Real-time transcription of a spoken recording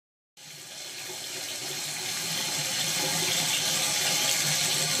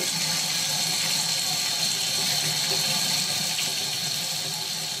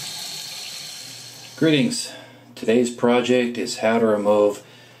Greetings. Today's project is how to remove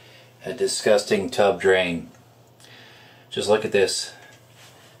a disgusting tub drain. Just look at this.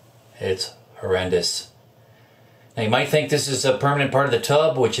 It's horrendous. Now you might think this is a permanent part of the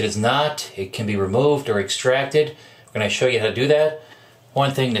tub, which it is not. It can be removed or extracted. We're going to show you how to do that. One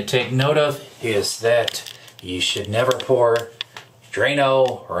thing to take note of is that you should never pour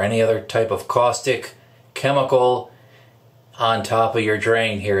Drano or any other type of caustic chemical on top of your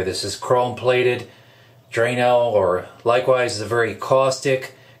drain here. This is chrome plated. Drano, or likewise, is a very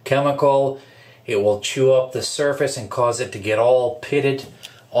caustic chemical. It will chew up the surface and cause it to get all pitted,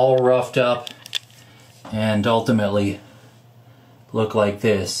 all roughed up, and ultimately look like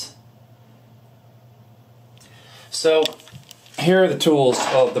this. So here are the tools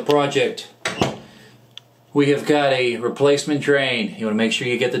of the project. We have got a replacement drain. You want to make sure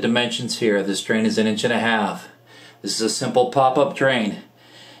you get the dimensions here. This drain is 1.5 inches. This is a simple pop-up drain.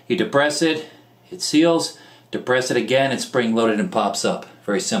 You depress it, it seals. Depress it again, it's spring loaded and pops up.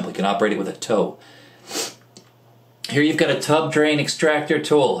 Very simple. You can operate it with a toe. Here you've got a tub drain extractor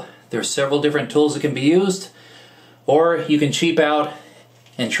tool. There are several different tools that can be used, or you can cheap out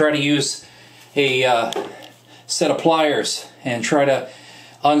and try to use a set of pliers and try to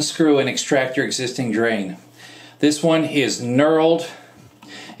unscrew and extract your existing drain. This one is knurled.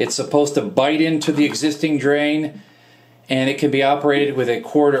 It's supposed to bite into the existing drain, and it can be operated with a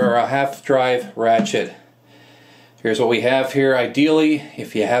 1/4 or a 1/2 drive ratchet. Here's what we have here. Ideally,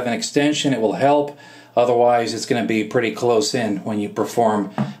 if you have an extension, it will help. Otherwise, it's going to be pretty close in when you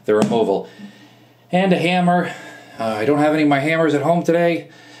perform the removal. And a hammer. I don't have any of my hammers at home today.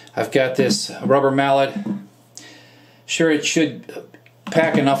 I've got this rubber mallet. Sure, it should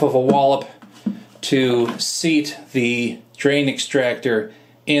pack enough of a wallop to seat the drain extractor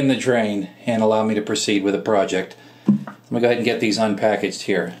in the drain and allow me to proceed with the project. Let me go ahead and get these unpackaged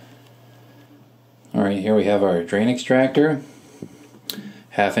here. Alright, here we have our drain extractor,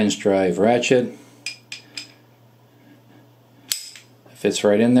 1/2 inch drive ratchet. It fits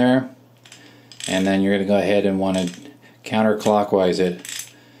right in there. And then you're going to go ahead and want to counterclockwise it.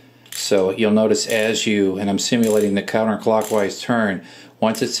 So you'll notice as you, and I'm simulating the counterclockwise turn,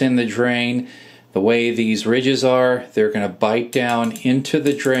 once it's in the drain, the way these ridges are, they're going to bite down into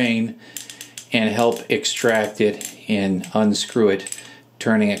the drain and help extract it and unscrew it,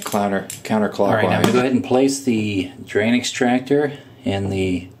 turning it counterclockwise. Alright, now I'm going to go ahead and place the drain extractor in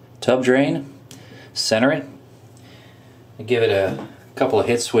the tub drain. Center it. And give it a couple of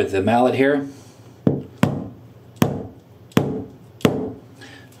hits with the mallet here.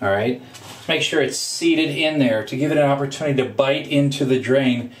 Alright, make sure it's seated in there to give it an opportunity to bite into the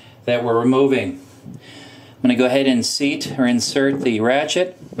drain that we're removing. I'm going to go ahead and seat or insert the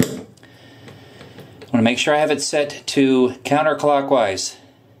ratchet. I want to make sure I have it set to counterclockwise.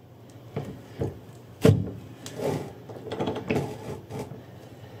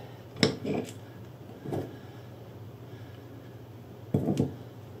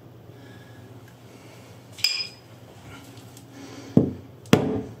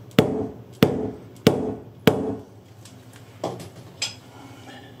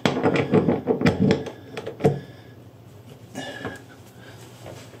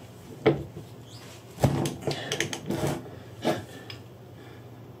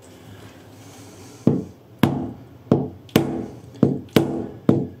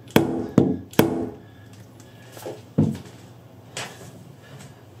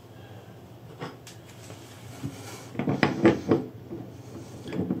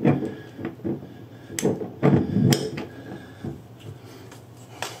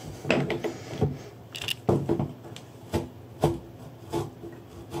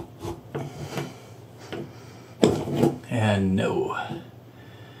 And no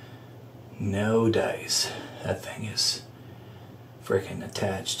dice. That thing is freaking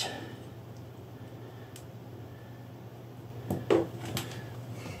attached.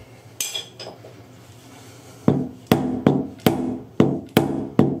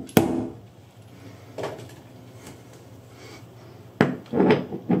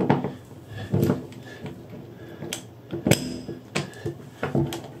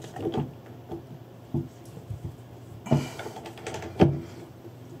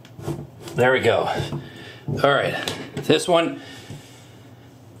 There we go. Alright, this one,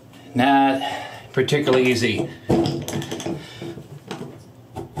 not particularly easy.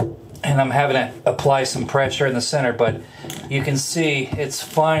 And I'm having to apply some pressure in the center, but you can see it's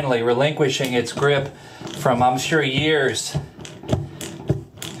finally relinquishing its grip from, I'm sure, years.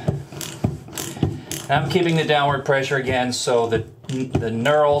 And I'm keeping the downward pressure again so that the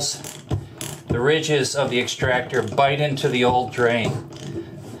knurls, the ridges of the extractor bite into the old drain.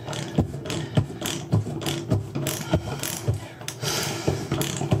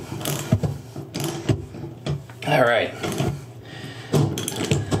 All right.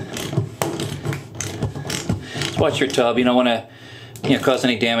 Just watch your tub. You don't want to, cause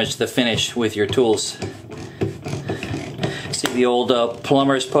any damage to the finish with your tools. See the old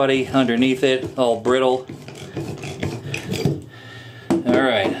plumber's putty underneath it, all brittle. All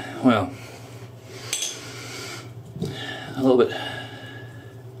right. Well, a little bit.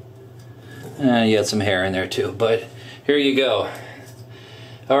 You got some hair in there too, but here you go.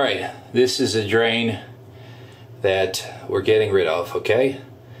 All right, this is a drain that we're getting rid of, okay?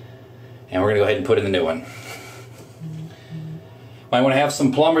 And we're gonna go ahead and put in the new one. Might want to have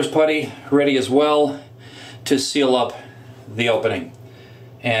some plumber's putty ready as well to seal up the opening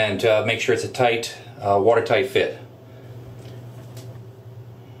and make sure it's a tight, watertight fit.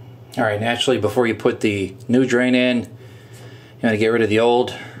 All right, naturally, before you put the new drain in, you want to get rid of the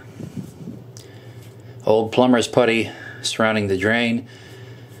old plumber's putty surrounding the drain.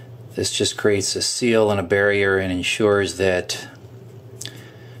 This just creates a seal and a barrier and ensures that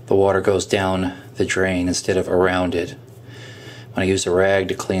the water goes down the drain instead of around it. I'm going to use a rag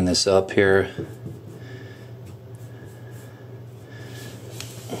to clean this up here.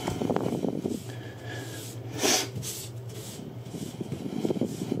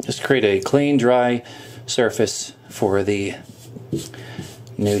 Just create a clean, dry surface for the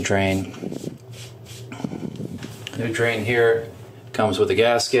new drain. New drain here comes with a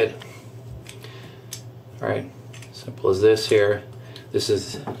gasket. All right, simple as this here. This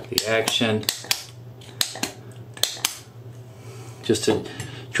is the action. Just to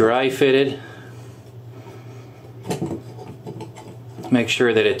dry fit it. Make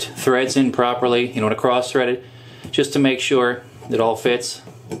sure that it threads in properly. You don't want to cross thread it, just to make sure it all fits.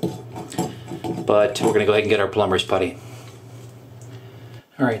 But we're going to go ahead and get our plumber's putty.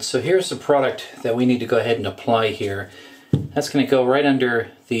 All right, so here's the product that we need to go ahead and apply here. That's going to go right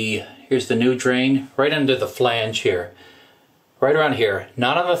under the, here's the new drain, right under the flange here. Right around here.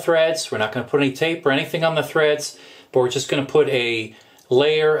 Not on the threads. We're not going to put any tape or anything on the threads, but we're just going to put a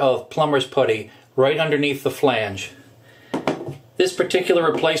layer of plumber's putty right underneath the flange. This particular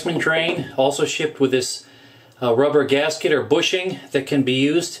replacement drain also shipped with this rubber gasket or bushing that can be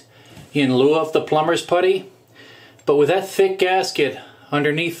used in lieu of the plumber's putty. But with that thick gasket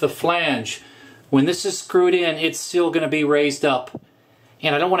underneath the flange, when this is screwed in, it's still going to be raised up.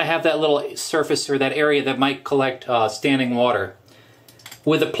 And I don't want to have that little surface or that area that might collect standing water.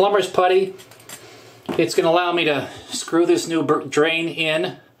 With the plumber's putty, it's going to allow me to screw this new drain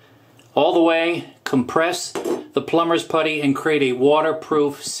in all the way, compress the plumber's putty, and create a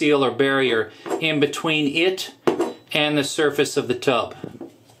waterproof seal or barrier in between it and the surface of the tub.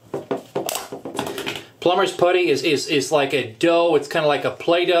 Plumber's putty is like a dough. It's kind of like a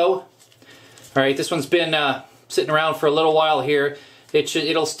Play-Doh. All right, this one's been sitting around for a little while here.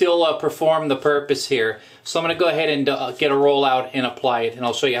 It'll still perform the purpose here. So I'm going to go ahead and get a roll out and apply it, and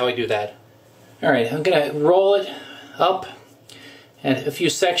I'll show you how I do that. All right, I'm going to roll it up and a few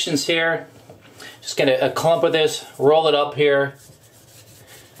sections here. Just get a clump of this, roll it up here.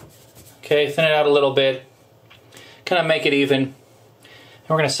 Okay, thin it out a little bit. Kind of make it even. And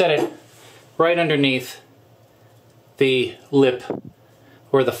we're going to set it right underneath the lip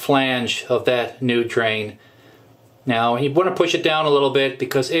or the flange of that new drain. Now you want to push it down a little bit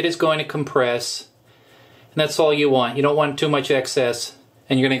because it is going to compress, and that's all you want. You don't want too much excess,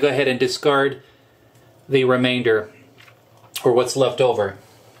 and you're going to go ahead and discard the remainder or what's left over.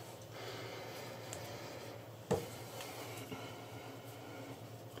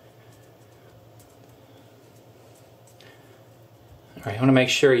 All right, I want to make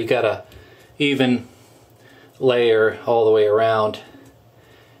sure you got a even layer all the way around,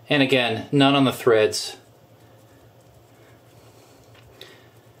 and again, none on the threads.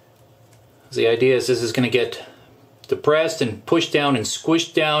 The idea is this is going to get depressed and pushed down and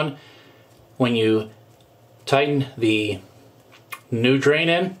squished down when you tighten the new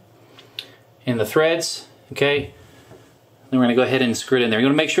drain in the threads. Okay, then we're going to go ahead and screw it in there. You're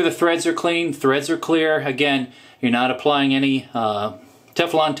going to make sure the threads are clean, threads are clear. Again, you're not applying any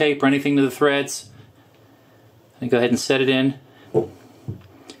Teflon tape or anything to the threads. And go ahead and set it in.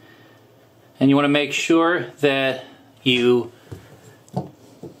 And you want to make sure that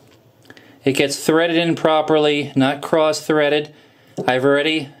it gets threaded in properly, not cross-threaded. I've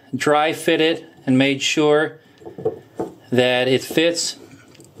already dry fitted and made sure that it fits.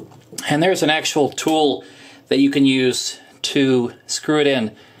 And there's an actual tool that you can use to screw it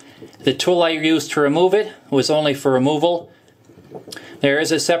in. The tool I used to remove it was only for removal. There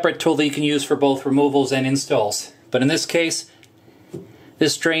is a separate tool that you can use for both removals and installs. But in this case,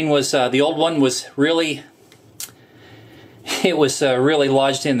 this drain was, the old one was really, it was really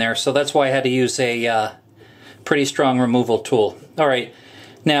lodged in there. So that's why I had to use a pretty strong removal tool. Alright,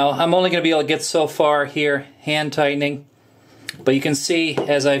 now I'm only going to be able to get so far here, hand tightening, but you can see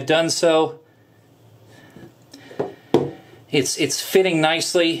as I've done so, it's fitting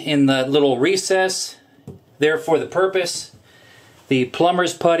nicely in the little recess there for the purpose. The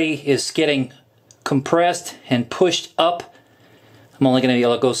plumber's putty is getting compressed and pushed up. I'm only going to be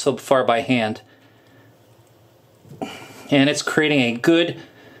able to go so far by hand. And it's creating a good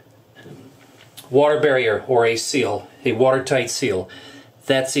water barrier or a seal, a watertight seal.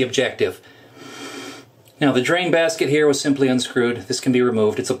 That's the objective. Now the drain basket here was simply unscrewed. This can be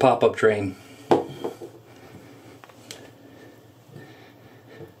removed. It's a pop-up drain.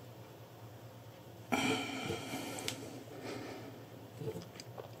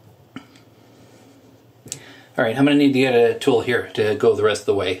 Alright, I'm going to need to get a tool here to go the rest of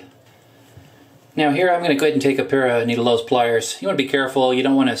the way. Now here I'm going to go ahead and take a pair of needle-nose pliers. You want to be careful. You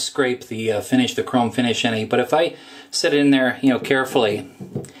don't want to scrape the finish, the chrome finish any. But if I set it in there, carefully,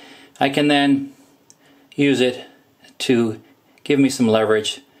 I can then use it to give me some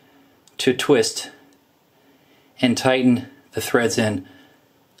leverage to twist and tighten the threads in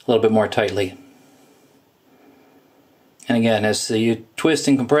a little bit more tightly. And again, as you twist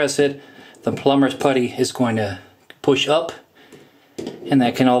and compress it, the plumber's putty is going to push up, and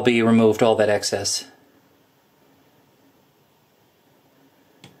that can all be removed, all that excess.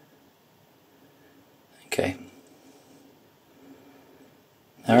 Okay.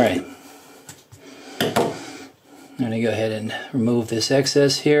 Alright. I'm going to go ahead and remove this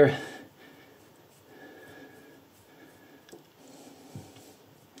excess here.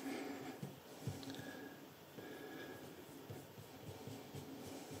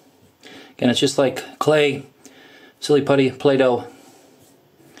 Again, it's just like clay, silly putty, Play-Doh.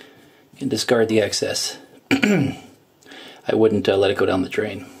 You can discard the excess. I wouldn't let it go down the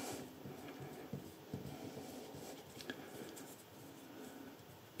drain.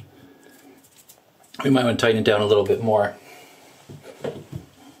 We might want to tighten it down a little bit more.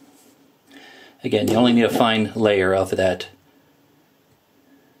 Again, you only need a fine layer of that.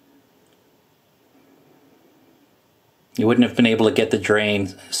 You wouldn't have been able to get the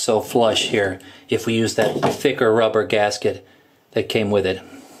drain so flush here if we used that thicker rubber gasket that came with it.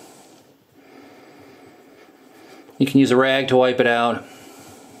 You can use a rag to wipe it out.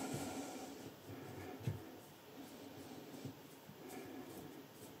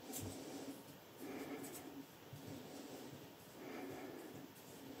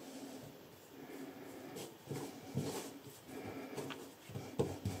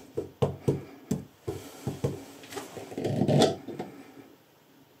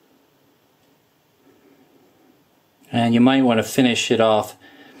 And you might want to finish it off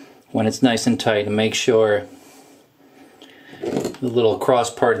when it's nice and tight and make sure the little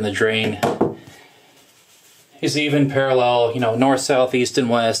cross part in the drain is even, parallel, north, south, east, and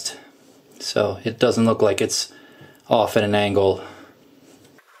west, so it doesn't look like it's off at an angle.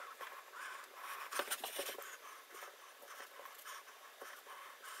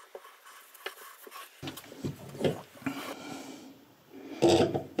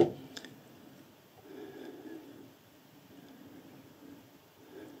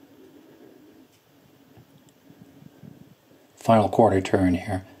 Final quarter turn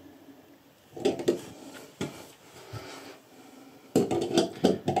here.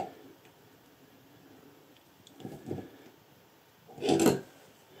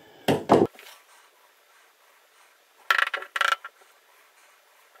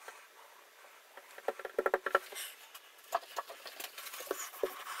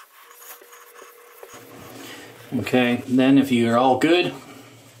 Okay, then if you're all good,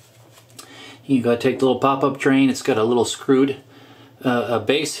 you gotta take the little pop-up drain. It's got a little screwed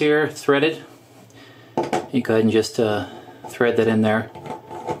base here, threaded. You go ahead and just thread that in there.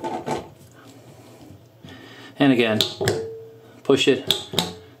 And again, push it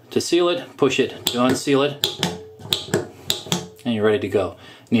to seal it, push it to unseal it, and you're ready to go.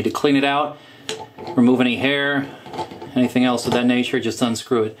 You need to clean it out, remove any hair, anything else of that nature, just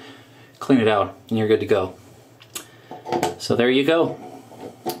unscrew it, clean it out, and you're good to go. So there you go.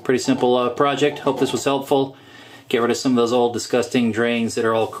 Pretty simple project. Hope this was helpful. Get rid of some of those old disgusting drains that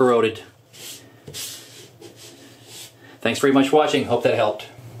are all corroded. Thanks very much for watching. Hope that helped.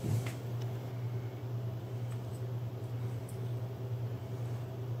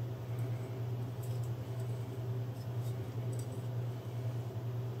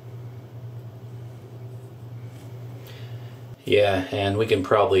 Yeah, and we can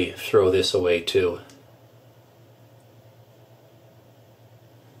probably throw this away too.